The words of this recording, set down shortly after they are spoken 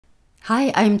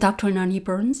Hi, I'm Dr. Nani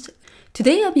Burns.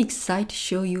 Today I'm excited to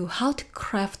show you how to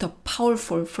craft a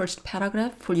powerful first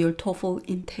paragraph for your TOEFL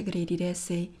integrated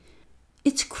essay.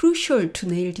 It's crucial to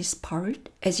nail this part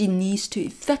as it needs to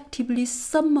effectively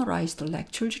summarize the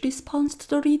lecture's response to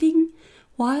the reading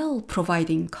while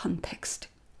providing context.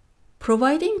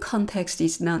 Providing context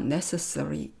is not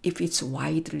necessary if it's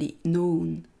widely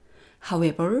known.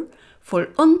 However, for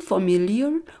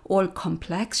unfamiliar or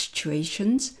complex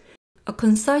situations, a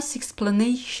concise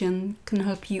explanation can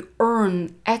help you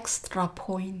earn extra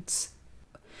points.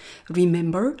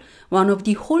 Remember, one of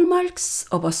the hallmarks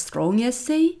of a strong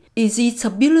essay is its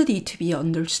ability to be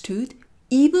understood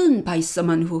even by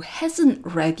someone who hasn't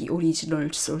read the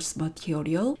original source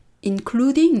material,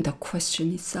 including the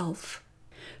question itself.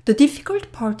 The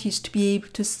difficult part is to be able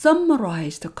to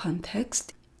summarize the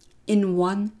context in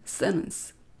one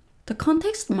sentence. The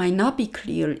context might not be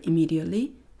clear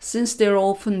immediately, since there are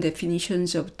often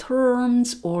definitions of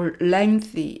terms or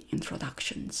lengthy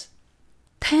introductions.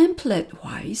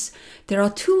 Template-wise, there are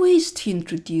two ways to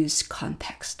introduce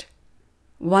context.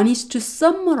 One is to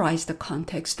summarize the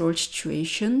context or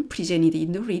situation presented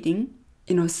in the reading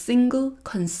in a single,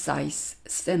 concise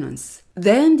sentence.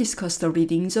 Then discuss the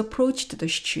reading's approach to the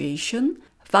situation,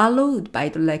 followed by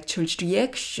the lecture's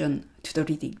reaction to the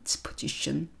reading's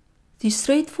position. This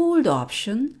straightforward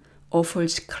option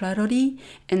offers clarity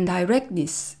and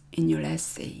directness in your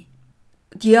essay.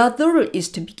 The other is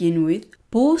to begin with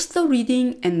both the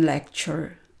reading and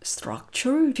lecture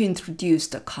structure to introduce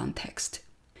the context.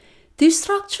 This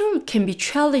structure can be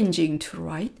challenging to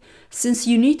write since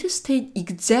you need to state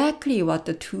exactly what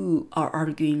the two are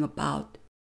arguing about.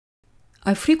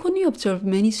 I frequently observe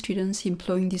many students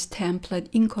employing this template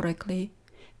incorrectly.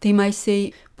 They might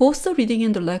say both the reading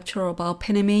and the lecture are about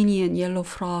Panamanian yellow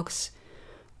frogs,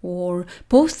 or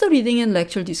both the reading and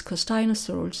lecture discuss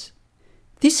dinosaurs.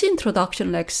 This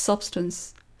introduction lacks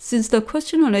substance, since the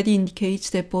question already indicates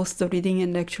that both the reading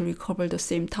and lecture cover the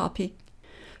same topic.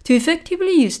 To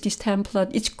effectively use this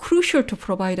template, it's crucial to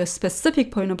provide a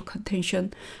specific point of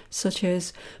contention, such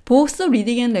as both the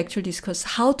reading and lecture discuss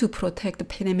how to protect the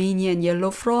Panamanian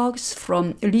yellow frogs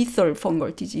from lethal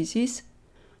fungal diseases,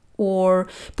 or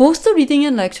both the reading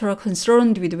and lecture are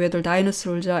concerned with whether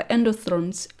dinosaurs are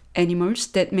endotherms, animals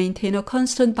that maintain a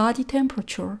constant body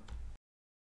temperature.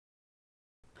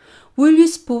 We'll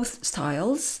use both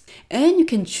styles, and you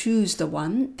can choose the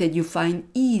one that you find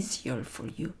easier for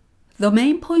you. The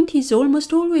main point is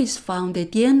almost always found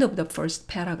at the end of the first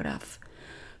paragraph.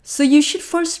 So you should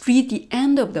first read the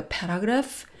end of the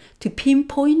paragraph to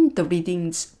pinpoint the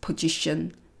reading's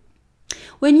position.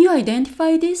 When you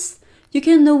identify this, you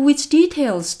can know which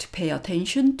details to pay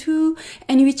attention to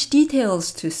and which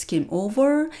details to skim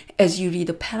over as you read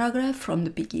a paragraph from the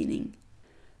beginning.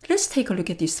 Let's take a look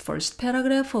at this first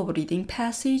paragraph of a reading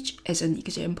passage as an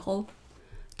example.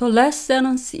 The last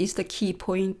sentence is the key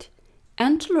point.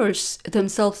 Antlers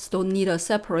themselves don't need a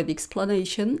separate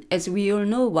explanation, as we all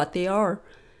know what they are.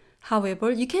 However,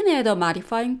 you can add a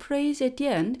modifying phrase at the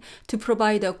end to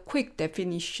provide a quick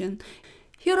definition.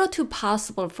 Here are two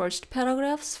possible first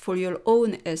paragraphs for your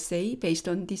own essay based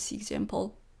on this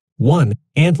example. 1.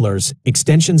 Antlers,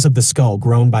 extensions of the skull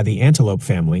grown by the antelope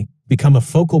family, become a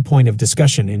focal point of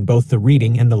discussion in both the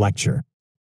reading and the lecture.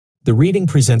 The reading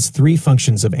presents three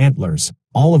functions of antlers,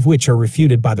 all of which are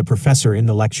refuted by the professor in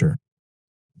the lecture.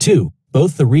 2.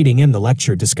 Both the reading and the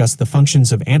lecture discuss the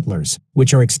functions of antlers,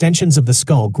 which are extensions of the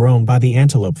skull grown by the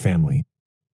antelope family.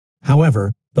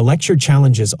 However, the lecture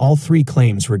challenges all three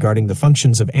claims regarding the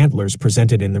functions of antlers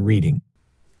presented in the reading.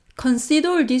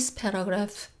 Consider this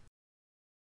paragraph.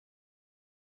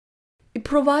 It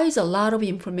provides a lot of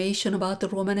information about the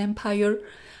Roman Empire.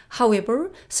 However,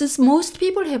 since most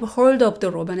people have heard of the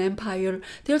Roman Empire,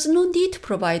 there's no need to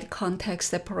provide context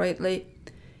separately.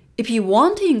 If you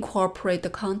want to incorporate the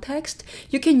context,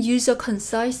 you can use a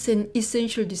concise and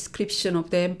essential description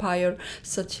of the empire,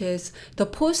 such as the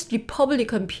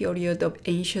post-Republican period of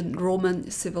ancient Roman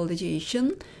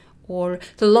civilization, or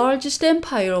the largest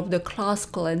empire of the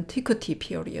classical antiquity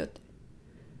period.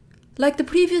 Like the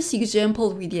previous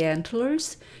example with the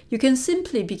antlers, you can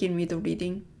simply begin with the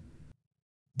reading.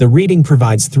 The reading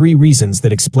provides three reasons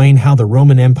that explain how the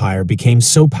Roman Empire became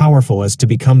so powerful as to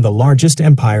become the largest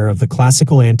empire of the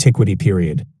classical antiquity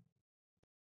period.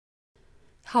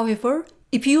 However,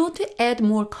 if you want to add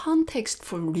more context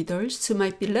for readers who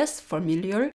might be less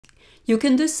familiar, you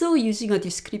can do so using a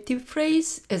descriptive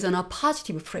phrase as an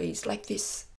appositive phrase like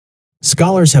this.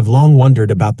 Scholars have long wondered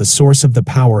about the source of the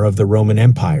power of the Roman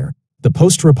Empire, the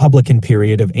post-Republican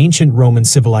period of ancient Roman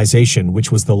civilization,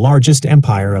 which was the largest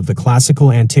empire of the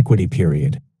classical antiquity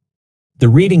period. The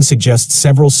reading suggests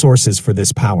several sources for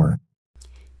this power.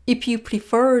 If you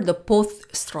prefer the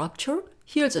both structure,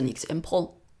 here's an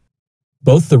example.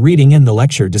 Both the reading and the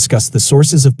lecture discuss the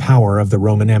sources of power of the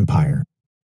Roman Empire.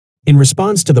 In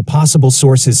response to the possible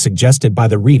sources suggested by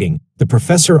the reading, the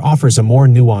professor offers a more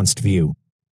nuanced view.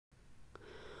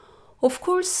 Of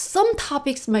course, some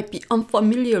topics might be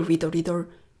unfamiliar with the reader.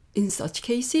 In such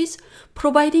cases,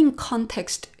 providing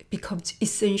context becomes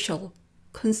essential.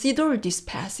 Consider this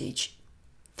passage.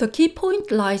 The key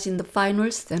point lies in the final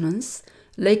sentence.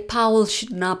 Lake Powell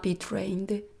should not be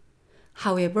drained.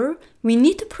 However, we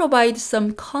need to provide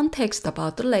some context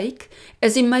about the lake,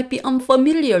 as it might be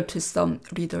unfamiliar to some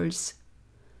readers.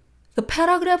 The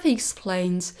paragraph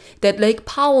explains that Lake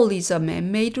Powell is a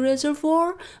man-made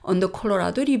reservoir on the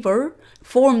Colorado River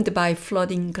formed by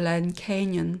flooding Glen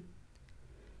Canyon.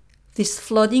 This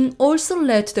flooding also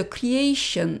led to the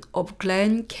creation of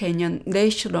Glen Canyon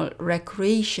National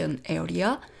Recreation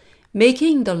Area,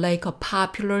 making the lake a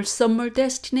popular summer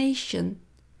destination.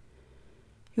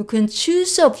 You can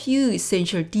choose a few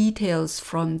essential details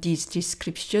from these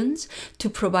descriptions to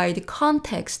provide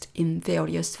context in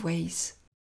various ways.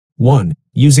 1.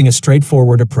 Using a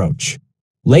straightforward approach.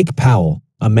 Lake Powell,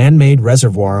 a man-made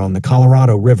reservoir on the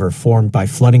Colorado River formed by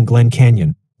flooding Glen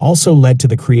Canyon, also led to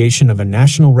the creation of a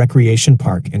national recreation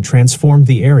park and transformed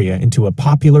the area into a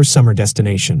popular summer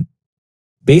destination.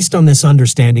 Based on this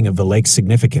understanding of the lake's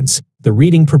significance, the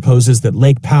reading proposes that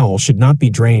Lake Powell should not be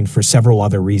drained for several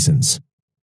other reasons.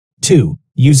 2.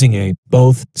 Using a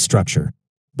both structure.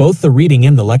 Both the reading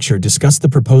and the lecture discuss the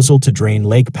proposal to drain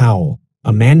Lake Powell,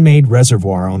 a man-made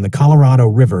reservoir on the Colorado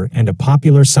River and a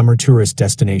popular summer tourist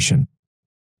destination.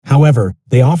 However,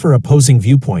 they offer opposing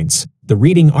viewpoints. The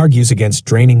reading argues against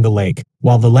draining the lake,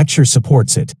 while the lecture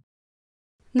supports it.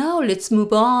 Now let's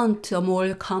move on to a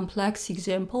more complex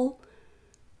example.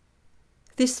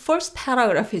 This first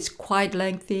paragraph is quite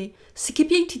lengthy.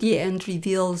 Skipping to the end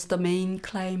reveals the main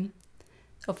claim.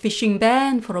 A fishing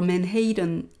ban for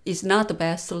Manhattan is not the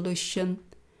best solution.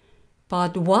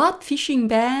 But what fishing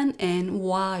ban and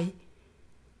why?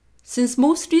 Since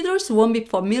most readers won't be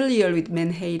familiar with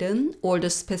Manhattan or the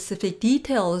specific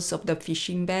details of the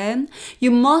fishing ban, you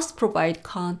must provide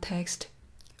context.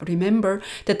 Remember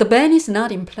that the ban is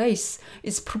not in place.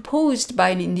 It's proposed by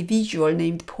an individual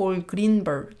named Paul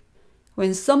Greenberg.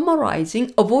 When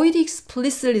summarizing, avoid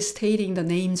explicitly stating the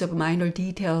names of minor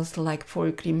details like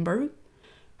Paul Greenberg.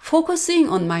 Focusing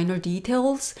on minor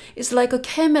details is like a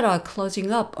camera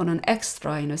closing up on an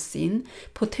extra in a scene,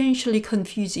 potentially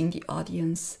confusing the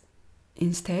audience.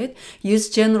 Instead, use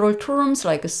general terms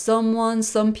like someone,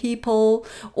 some people,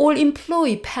 or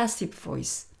employ passive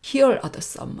voice. Here are the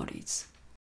summaries.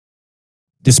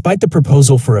 Despite the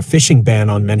proposal for a fishing ban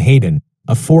on Manhattan,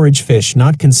 a forage fish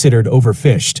not considered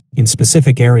overfished in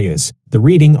specific areas, the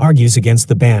reading argues against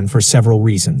the ban for several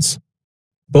reasons.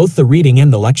 Both the reading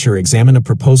and the lecture examine a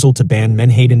proposal to ban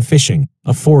Manhattan fishing,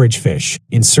 a forage fish,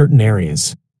 in certain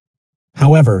areas.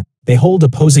 However, they hold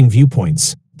opposing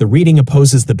viewpoints. The reading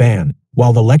opposes the ban,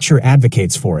 while the lecture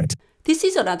advocates for it. This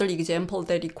is another example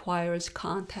that requires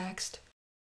context.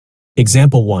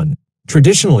 Example 1.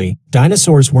 Traditionally,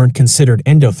 dinosaurs weren't considered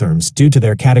endotherms due to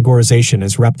their categorization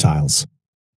as reptiles.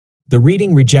 The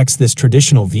reading rejects this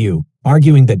traditional view,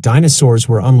 arguing that dinosaurs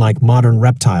were unlike modern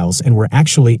reptiles and were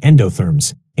actually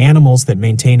endotherms, animals that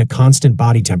maintain a constant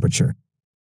body temperature.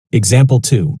 Example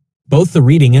 2. Both the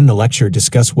reading and the lecture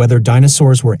discuss whether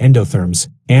dinosaurs were endotherms,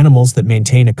 animals that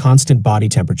maintain a constant body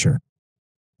temperature.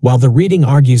 While the reading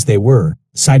argues they were,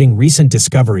 citing recent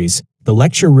discoveries, the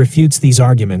lecture refutes these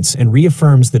arguments and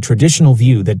reaffirms the traditional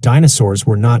view that dinosaurs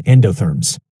were not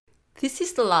endotherms. This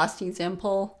is the last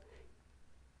example.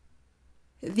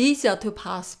 These are two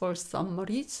possible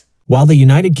summaries. While the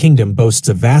United Kingdom boasts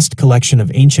a vast collection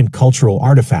of ancient cultural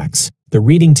artifacts, the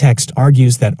reading text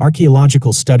argues that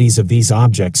archaeological studies of these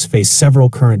objects face several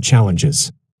current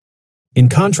challenges. In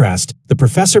contrast, the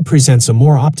professor presents a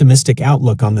more optimistic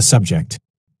outlook on the subject.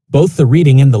 Both the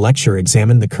reading and the lecture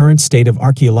examine the current state of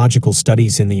archaeological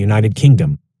studies in the United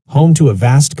Kingdom, home to a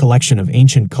vast collection of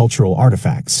ancient cultural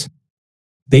artifacts.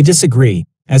 They disagree,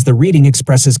 as the reading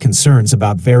expresses concerns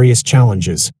about various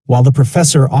challenges, while the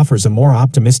professor offers a more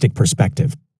optimistic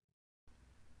perspective.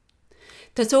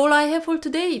 That's all I have for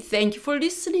today. Thank you for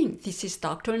listening. This is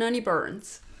Dr. Nani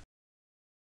Burns.